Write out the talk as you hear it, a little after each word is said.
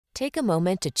Take a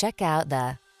moment to check out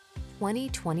the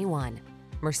 2021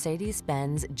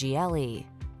 Mercedes-Benz GLE.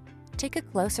 Take a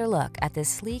closer look at this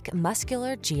sleek,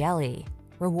 muscular GLE.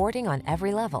 Rewarding on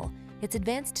every level, its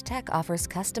advanced tech offers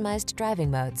customized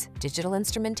driving modes, digital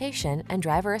instrumentation, and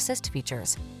driver assist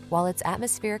features, while its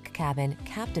atmospheric cabin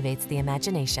captivates the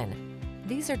imagination.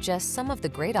 These are just some of the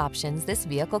great options this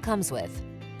vehicle comes with: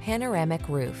 panoramic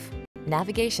roof,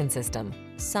 navigation system,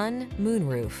 sun, moon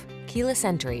roof, keyless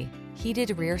entry,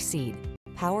 heated rear seat,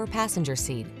 power passenger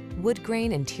seat, wood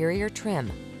grain interior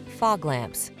trim, fog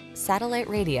lamps, satellite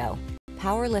radio,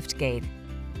 power liftgate.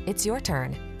 It's your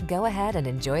turn. Go ahead and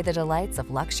enjoy the delights of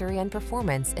luxury and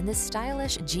performance in this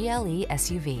stylish GLE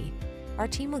SUV. Our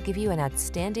team will give you an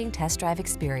outstanding test drive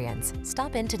experience.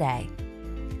 Stop in today.